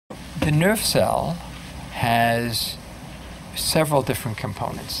The nerve cell has several different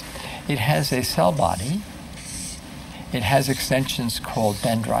components. It has a cell body. It has extensions called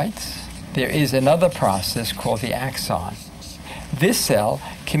dendrites. There is another process called the axon. This cell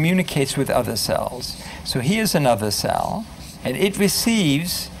communicates with other cells. So here's another cell, and it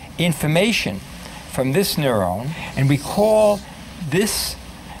receives information from this neuron, and we call this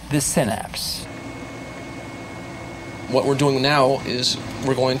the synapse. What we're doing now is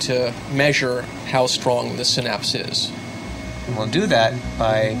we're going to measure how strong the synapse is. And we'll do that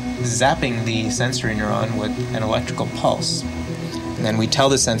by zapping the sensory neuron with an electrical pulse. And then we tell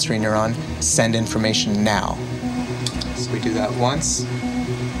the sensory neuron, send information now. So we do that once.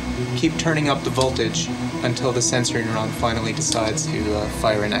 Keep turning up the voltage until the sensory neuron finally decides to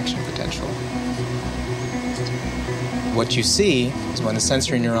fire an action potential. What you see is when the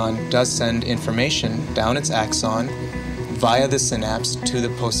sensory neuron does send information down its axon via the synapse to the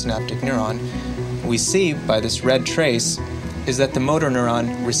postsynaptic neuron, we see by this red trace is that the motor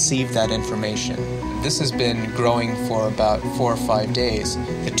neuron received that information. This has been growing for about 4 or 5 days.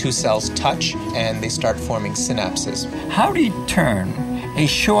 The two cells touch and they start forming synapses. How do you turn a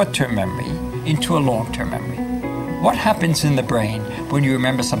short-term memory into a long-term memory? What happens in the brain when you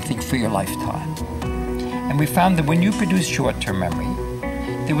remember something for your lifetime? And we found that when you produce short-term memory,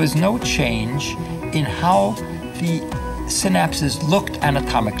 there was no change in how the synapses looked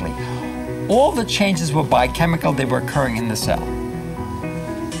anatomically. All the changes were biochemical, they were occurring in the cell.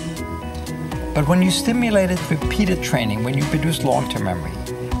 But when you stimulated repeated training, when you produced long-term memory,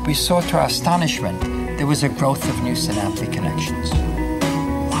 we saw to our astonishment there was a growth of new synaptic connections.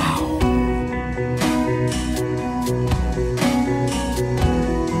 Wow.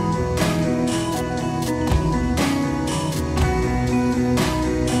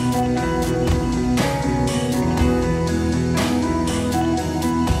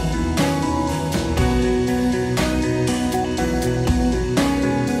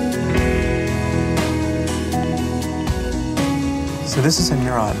 So this is a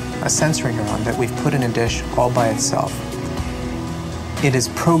neuron, a sensory neuron that we've put in a dish all by itself. It is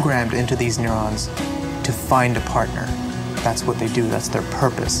programmed into these neurons to find a partner. That's what they do, that's their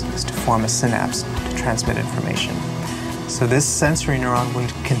purpose, is to form a synapse to transmit information. So this sensory neuron will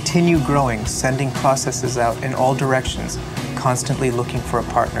continue growing, sending processes out in all directions, constantly looking for a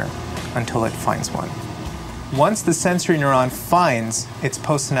partner until it finds one. Once the sensory neuron finds its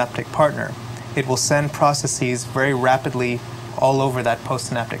postsynaptic partner, it will send processes very rapidly all over that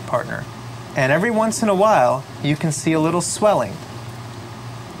postsynaptic partner. And every once in a while, you can see a little swelling.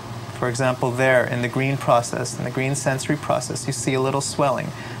 For example, there in the green process, in the green sensory process, you see a little swelling.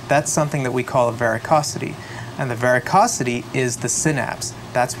 That's something that we call a varicosity. And the varicosity is the synapse.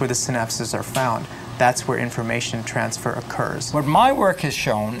 That's where the synapses are found. That's where information transfer occurs. What my work has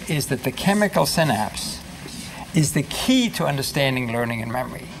shown is that the chemical synapse is the key to understanding learning and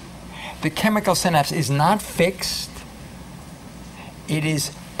memory. The chemical synapse is not fixed. It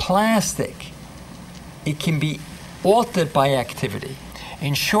is plastic. It can be altered by activity.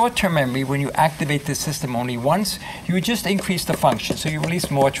 In short-term memory, when you activate the system only once, you just increase the function, so you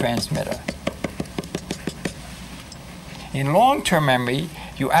release more transmitter. In long-term memory,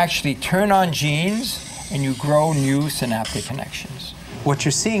 you actually turn on genes and you grow new synaptic connections. What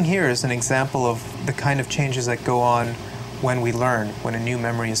you're seeing here is an example of the kind of changes that go on when we learn, when a new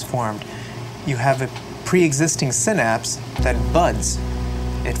memory is formed. You have a pre-existing synapse that buds.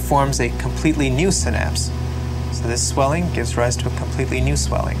 It forms a completely new synapse. So this swelling gives rise to a completely new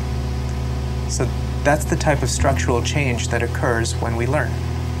swelling. So that's the type of structural change that occurs when we learn.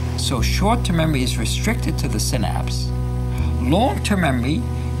 So short-term memory is restricted to the synapse. Long-term memory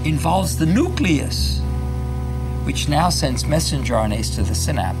involves the nucleus, which now sends messenger RNAs to the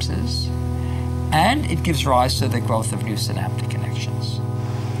synapses, and it gives rise to the growth of new synaptic connections.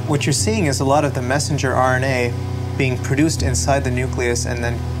 What you're seeing is a lot of the messenger RNA being produced inside the nucleus and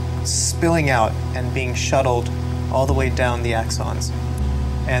then spilling out and being shuttled all the way down the axons.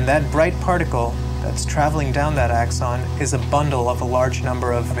 And that bright particle that's traveling down that axon is a bundle of a large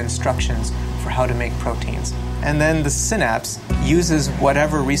number of instructions for how to make proteins. And then the synapse uses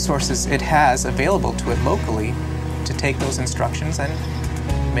whatever resources it has available to it locally to take those instructions and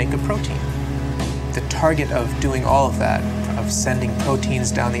make a protein. The target of doing all of that, of sending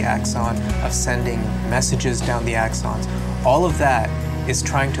proteins down the axon, of sending messages down the axons, all of that is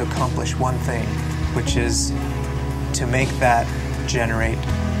trying to accomplish one thing, which is to make that generate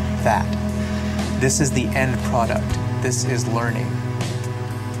that. This is the end product. This is learning.